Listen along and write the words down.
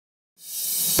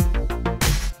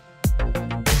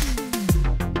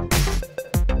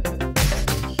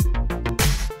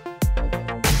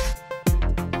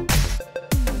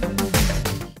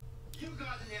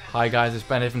Hi guys, it's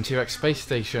Ben here from T-Rex Space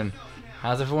Station.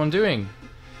 How's everyone doing?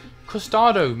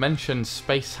 Custado mentioned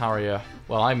Space Harrier.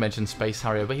 Well, I mentioned Space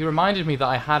Harrier, but he reminded me that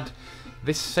I had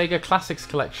this Sega Classics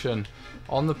Collection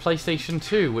on the PlayStation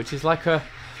 2, which is like a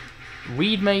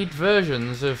remade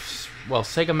versions of, well,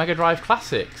 Sega Mega Drive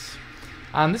Classics.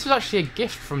 And this was actually a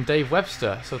gift from Dave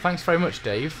Webster, so thanks very much,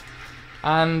 Dave.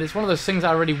 And it's one of those things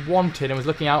I really wanted and was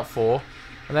looking out for,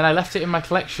 and then I left it in my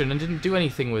collection and didn't do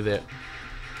anything with it.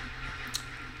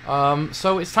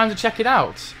 So it's time to check it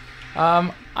out.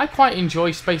 I quite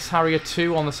enjoy Space Harrier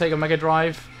 2 on the Sega Mega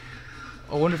Drive.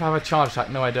 I wonder if I have a charge attack.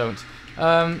 No, I don't.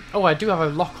 Oh, I do have a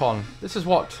lock-on. This is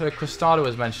what Crustado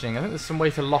was mentioning. I think there's some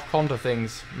way to lock onto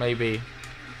things, maybe.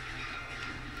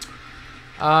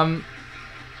 Yeah,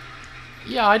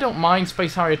 I don't mind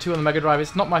Space Harrier 2 on the Mega Drive.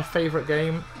 It's not my favourite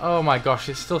game. Oh my gosh,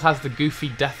 it still has the goofy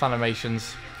death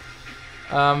animations.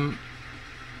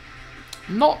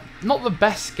 Not the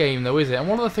best game though, is it? And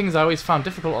one of the things I always found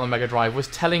difficult on the Mega Drive was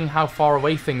telling how far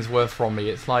away things were from me.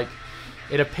 It's like,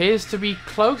 it appears to be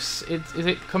close. Is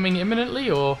it coming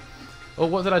imminently, or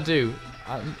what did I do?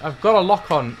 I've got a lock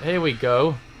on. Here we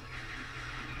go.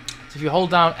 So if you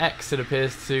hold down X, it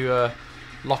appears to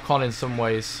lock on in some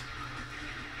ways.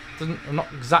 I'm not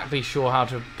exactly sure how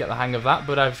to get the hang of that,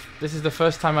 but this is the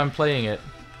first time I'm playing it.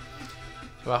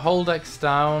 So I hold X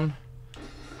down.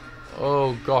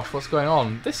 Oh gosh, what's going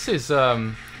on? This is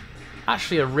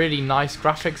actually a really nice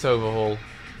graphics overhaul.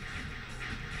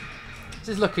 This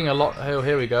is looking a lot... Oh,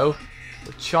 here we go.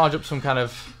 We'll charge up some kind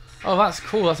of... Oh, that's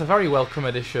cool. That's a very welcome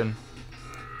addition.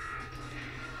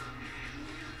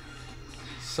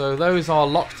 So those are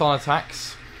locked-on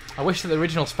attacks. I wish that the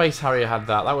original Space Harrier had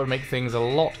that. That would make things a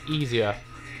lot easier.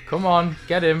 Come on,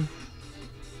 get him.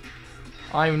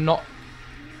 I'm not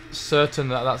certain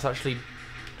that that's actually...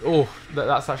 Oh,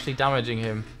 that's actually damaging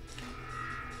him.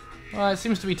 Well, it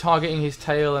seems to be targeting his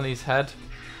tail and his head.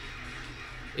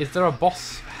 Is there a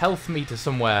boss health meter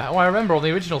somewhere? Oh, I remember on the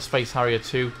original Space Harrier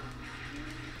 2,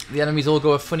 the enemies all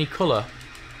go a funny colour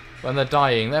when they're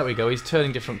dying. There we go, he's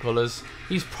turning different colours.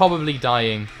 He's probably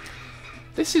dying.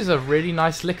 This is a really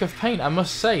nice lick of paint, I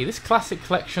must say. This classic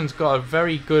collection's got a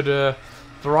very good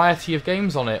variety of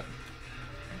games on it.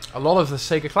 A lot of the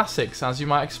Sega Classics, as you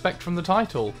might expect from the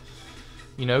title.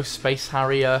 You know, Space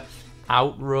Harrier,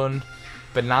 Outrun,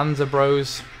 Bonanza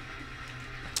Bros.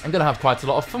 I'm going to have quite a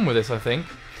lot of fun with this, I think.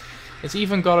 It's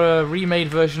even got a remade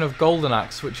version of Golden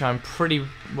Axe, which I'm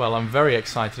very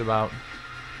excited about.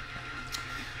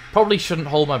 Probably shouldn't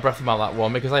hold my breath about that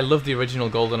one, because I love the original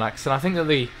Golden Axe, and I think that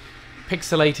the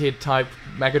pixelated type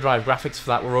Mega Drive graphics for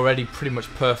that were already pretty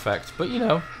much perfect. But, you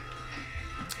know,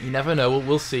 you never know,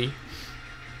 we'll see.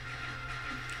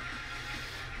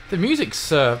 The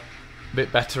music's bit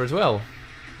better as well.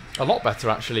 A lot better,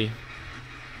 actually.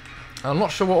 I'm not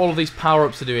sure what all of these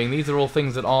power-ups are doing. These are all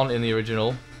things that aren't in the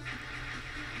original.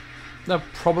 They're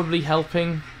probably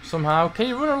helping somehow. Can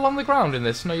you run along the ground in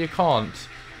this? No, you can't.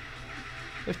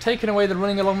 They've taken away the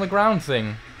running along the ground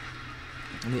thing.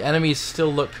 And the enemies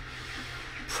still look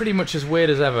pretty much as weird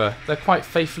as ever. They're quite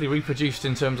faithfully reproduced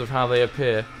in terms of how they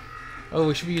appear. Oh,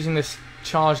 we should be using this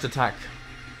charged attack.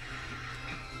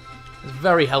 It's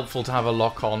very helpful to have a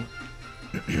lock-on.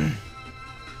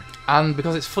 And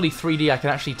because it's fully 3D, I can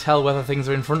actually tell whether things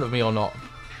are in front of me or not.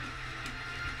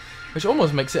 Which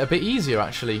almost makes it a bit easier,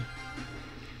 actually.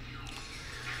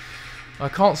 I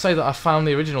can't say that I found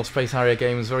the original Space Harrier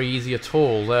games very easy at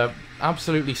all. They're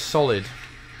absolutely solid.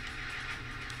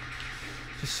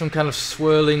 Just some kind of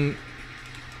swirling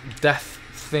death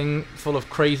thing full of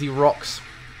crazy rocks.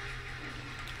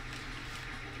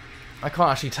 I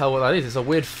can't actually tell what that is. It's a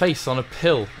weird face on a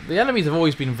pill. The enemies have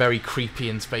always been very creepy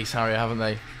in Space Harrier, haven't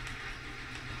they?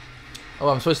 Oh,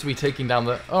 I'm supposed to be taking down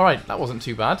the... Alright, that wasn't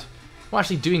too bad. I'm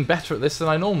actually doing better at this than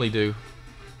I normally do.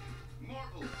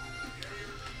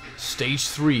 Stage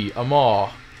 3,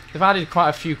 Amar. They've added quite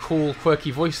a few cool,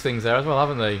 quirky voice things there as well,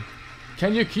 haven't they?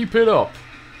 Can you keep it up?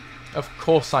 Of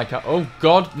course I can. Oh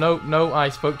god, no, I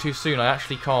spoke too soon. I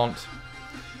actually can't.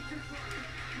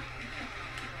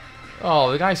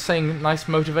 Oh, the guy's saying nice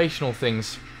motivational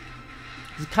things.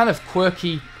 It's kind of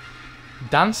quirky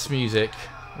dance music.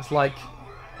 It's like...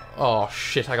 Oh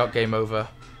shit, I got game over.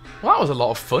 Well, that was a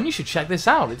lot of fun. You should check this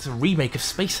out. It's a remake of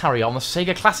Space Harrier on the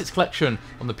Sega Classics Collection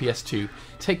on the PS2.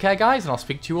 Take care, guys, and I'll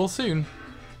speak to you all soon.